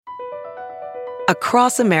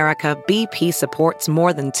Across America, BP supports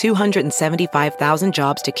more than 275,000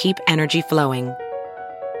 jobs to keep energy flowing.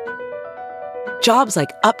 Jobs like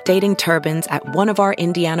updating turbines at one of our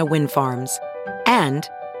Indiana wind farms and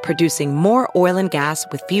producing more oil and gas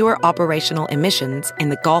with fewer operational emissions in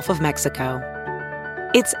the Gulf of Mexico.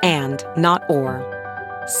 It's and, not or.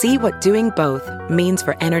 See what doing both means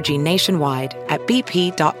for energy nationwide at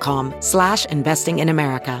bp.com/investing in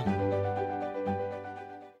America.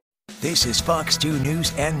 This is Fox 2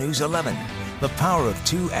 News and News 11. The Power of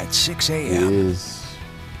 2 at 6 a.m. It is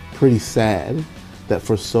pretty sad that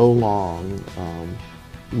for so long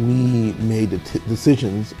we made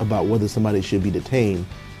decisions about whether somebody should be detained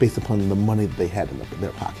based upon the money that they had in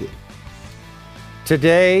their pocket.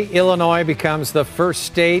 Today, Illinois becomes the first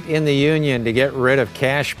state in the union to get rid of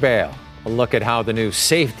cash bail. A look at how the new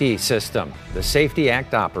safety system, the Safety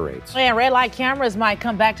Act, operates. And red light cameras might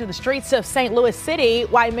come back to the streets of St. Louis City,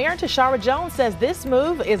 while Mayor Tashara Jones says this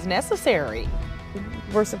move is necessary.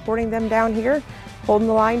 We're supporting them down here, holding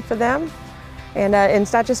the line for them. And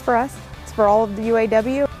it's not just for us, it's for all of the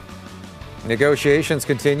UAW. Negotiations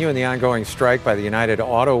continue in the ongoing strike by the United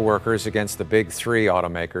Auto Workers against the big three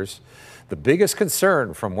automakers. The biggest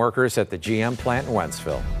concern from workers at the GM plant in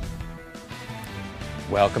Wentzville.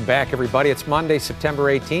 Welcome back, everybody. It's Monday,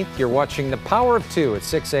 September 18th. You're watching The Power of 2 at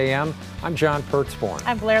 6 a.m. I'm John Pertzborn.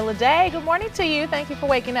 I'm Blair Leday. Good morning to you. Thank you for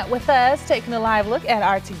waking up with us, taking a live look at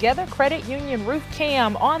our Together Credit Union roof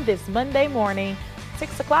cam on this Monday morning.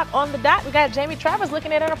 6 o'clock on the dot. We got Jamie Travers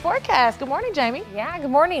looking at our forecast. Good morning, Jamie. Yeah, good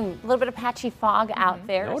morning. A little bit of patchy fog out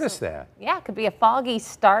there. Notice that. Yeah, it could be a foggy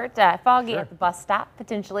start, foggy at the bus stop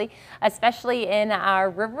potentially, especially in our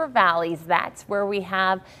river valleys. That's where we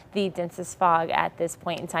have the densest fog at this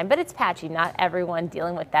point in time. But it's patchy. Not everyone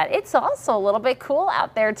dealing with that. It's also a little bit cool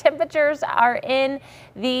out there. Temperatures are in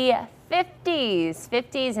the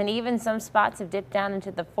 50s, and even some spots have dipped down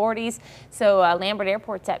into the 40s. So Lambert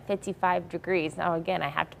Airport's at 55 degrees. Now, again, I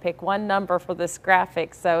have to pick one number for this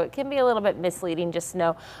graphic, so it can be a little bit misleading. Just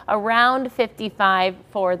know around 55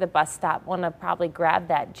 for the bus stop. Want to probably grab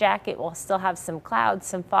that jacket. We'll still have some clouds,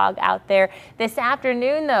 some fog out there. This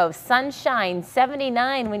afternoon, though, sunshine,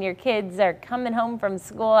 79 when your kids are coming home from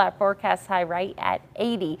school. Our forecast high right at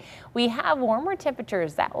 80. We have warmer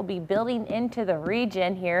temperatures that will be building into the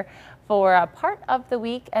region here for a part of the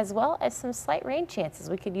week, as well as some slight rain chances.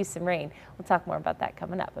 We could use some rain. We'll talk more about that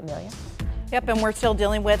coming up. Amelia. Yep, and we're still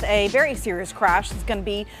dealing with a very serious crash. It's going to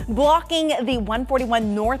be blocking the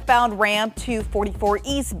 141 northbound ramp to 44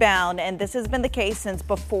 eastbound, and this has been the case since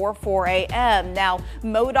before 4 a.m. Now,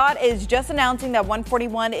 MoDOT is just announcing that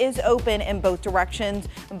 141 is open in both directions,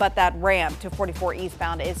 but that ramp to 44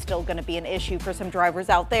 eastbound is still going to be an issue for some drivers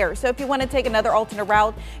out there. So if you want to take another alternate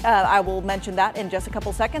route, I will mention that in just a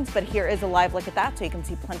couple seconds, but here is a live look at that so you can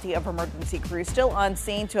see plenty of emergency crews still on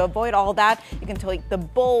scene. To avoid all that, you can take the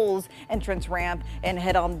Bowles entrance ramp and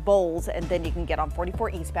head on Bowles, and then you can get on 44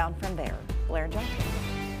 eastbound from there. Blair and John.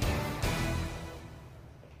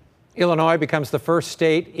 Illinois becomes the first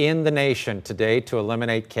state in the nation today to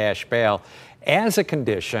eliminate cash bail as a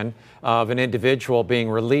condition of an individual being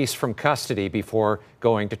released from custody before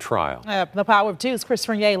going to trial. The Power of 2's Chris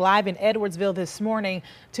Fernier live in Edwardsville this morning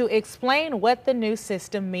to explain what the new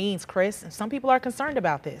system means. Chris, some people are concerned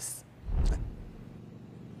about this.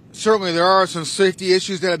 Certainly, there are some safety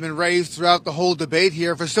issues that have been raised throughout the whole debate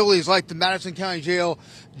here. Facilities like the Madison County Jail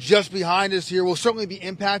just behind us here will certainly be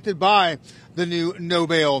impacted by the new no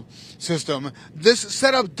bail system. This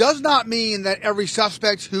setup does not mean that every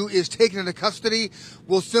suspect who is taken into custody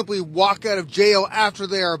will simply walk out of jail after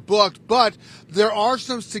they are booked, but there are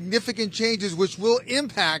some significant changes which will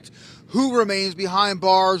impact who remains behind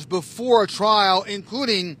bars before a trial,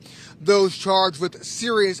 including those charged with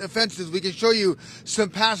serious offenses. We can show you some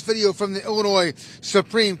past video from the Illinois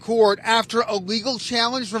Supreme Court. After a legal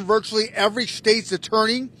challenge from virtually every state's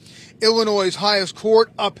attorney, Illinois' highest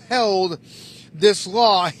court upheld this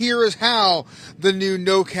law. Here is how the new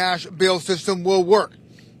no cash bail system will work.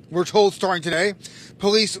 We're told starting today,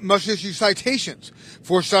 police must issue citations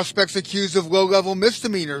for suspects accused of low-level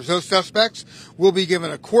misdemeanors. Those suspects will be given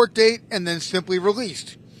a court date and then simply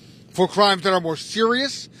released. For crimes that are more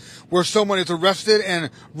serious, where someone is arrested and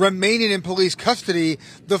remaining in police custody,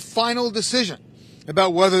 the final decision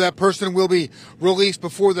about whether that person will be released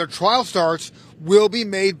before their trial starts will be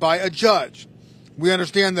made by a judge. We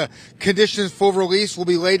understand the conditions for release will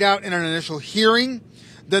be laid out in an initial hearing.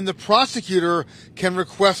 Then the prosecutor can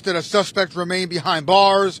request that a suspect remain behind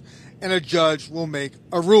bars, and a judge will make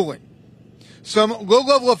a ruling. Some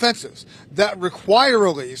low-level offenses that require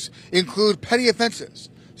release include petty offenses,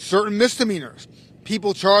 certain misdemeanors,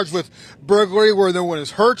 people charged with burglary where no one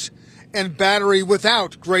is hurt, and battery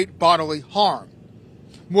without great bodily harm.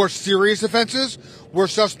 More serious offenses where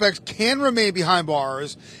suspects can remain behind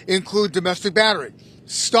bars include domestic battery,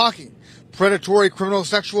 stalking, predatory criminal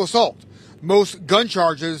sexual assault, most gun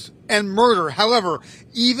charges, and murder. However,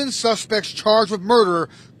 even suspects charged with murder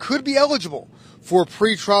could be eligible for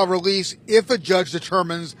pretrial release if a judge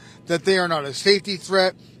determines that they are not a safety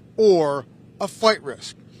threat or a flight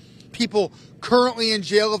risk. People currently in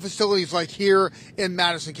jail at facilities like here in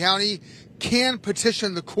Madison County can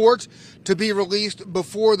petition the court to be released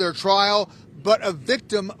before their trial, but a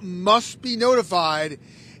victim must be notified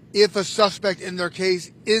if a suspect in their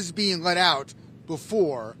case is being let out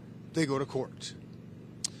before they go to court.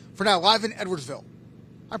 For now, live in Edwardsville,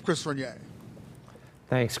 I'm Chris Renier.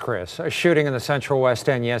 Thanks, Chris. A shooting in the Central West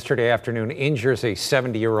End yesterday afternoon injures a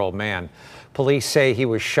 70-year-old man. Police say he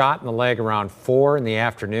was shot in the leg around 4 in the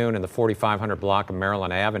afternoon in the 4500 block of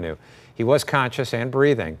Maryland Avenue. He was conscious and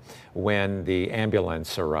breathing when the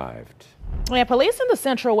ambulance arrived. Yeah, police in the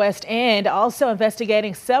Central West End also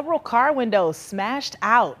investigating several car windows smashed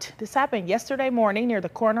out. This happened yesterday morning near the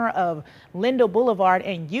corner of Lindo Boulevard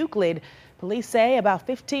and Euclid. Police say about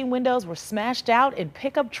 15 windows were smashed out in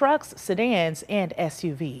pickup trucks, sedans, and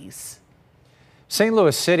SUVs. St.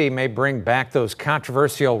 Louis City may bring back those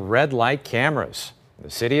controversial red light cameras. The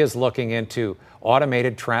city is looking into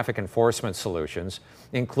automated traffic enforcement solutions,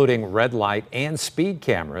 including red light and speed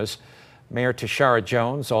cameras. Mayor Tashara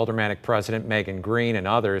Jones, Aldermanic President Megan Green, and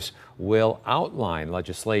others will outline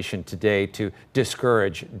legislation today to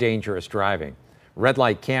discourage dangerous driving. Red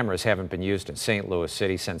light cameras haven't been used in St. Louis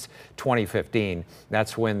City since 2015.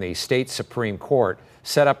 That's when the state Supreme Court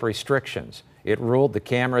set up restrictions. It ruled the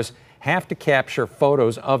cameras have to capture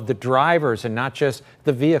photos of the drivers and not just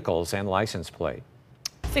the vehicles and license plate.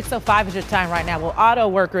 6:05 is your time right now. Well, auto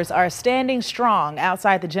workers are standing strong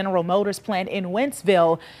outside the General Motors plant in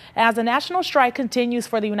Wentzville as the national strike continues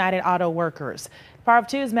for the United Auto Workers. Power of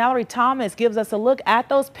Two's Mallory Thomas gives us a look at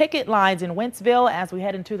those picket lines in Wentzville as we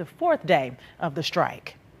head into the 4th day of the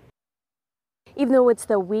strike. Even though it's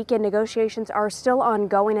the weekend, negotiations are still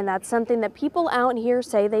ongoing, and that's something that people out here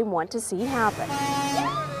say they want to see happen.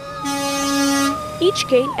 Each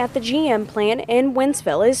gate at the GM plant in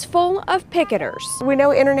Wentzville is full of picketers. We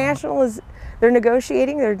know International they're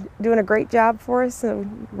negotiating, they're doing a great job for us, so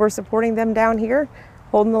we're supporting them down here,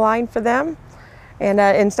 holding the line for them, and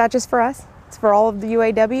it's not just for us. It's for all of the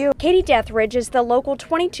UAW. Katie Deathridge is the Local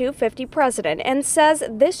 2250 president and says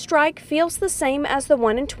this strike feels the same as the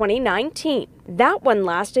one in 2019. That one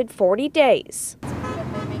lasted 40 days.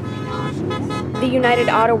 The United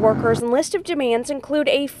Auto Workers' list of demands include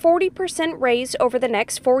a 40% raise over the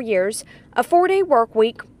next 4 years, a 4-day work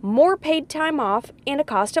week, more paid time off, and a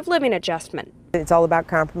cost of living adjustment. It's all about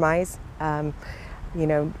compromise. You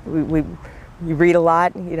know, you read a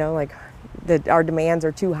lot, you know, like that our demands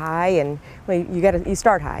are too high, and you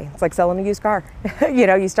start high. It's like selling a used car. You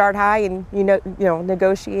know, you start high and you know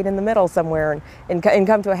negotiate in the middle somewhere and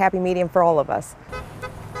come to a happy medium for all of us.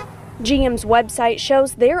 GM's website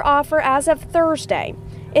shows their offer as of Thursday.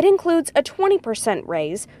 It includes a 20%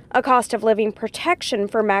 raise, a cost of living protection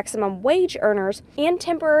for maximum wage earners, and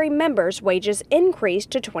temporary members' wages increased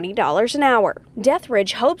to $20 an hour.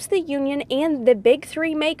 Deathridge hopes the union and the big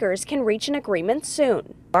three makers can reach an agreement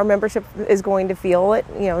soon. Our membership is going to feel it.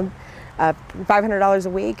 You know, $500 a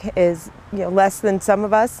week is less than some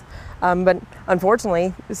of us, but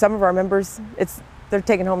unfortunately, some of our members they're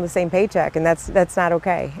taking home the same paycheck, and that's not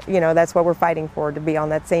okay. You know, that's what we're fighting for, to be on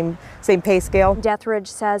that same pay scale. Deathridge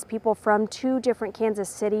says people from 2 different Kansas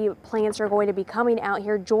City plants are going to be coming out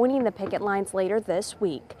here joining the picket lines later this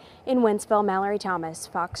week. In Wentzville, Mallory Thomas,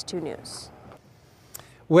 Fox 2 News.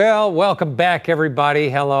 Well, welcome back, everybody.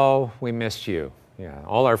 Hello, we missed you. Yeah,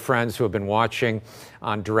 all our friends who have been watching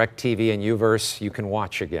on DirecTV and UVerse, you can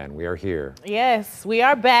watch again. We are here. Yes, we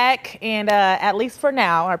are back, and at least for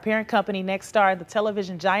now, our parent company, Nexstar, the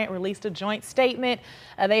television giant, released a joint statement.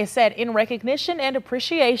 They said, in recognition and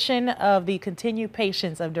appreciation of the continued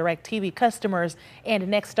patience of DirecTV customers and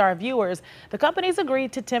Nexstar viewers, the companies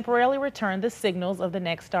agreed to temporarily return the signals of the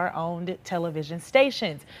Nexstar-owned television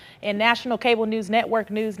stations and national cable news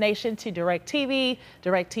network News Nation to DirecTV,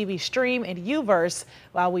 DirecTV Stream, and UVerse,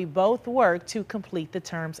 while we both work to complete the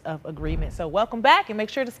terms of agreement. So welcome back, and make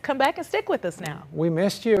sure to come back and stick with us now. We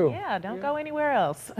missed you. Yeah, don't go anywhere else.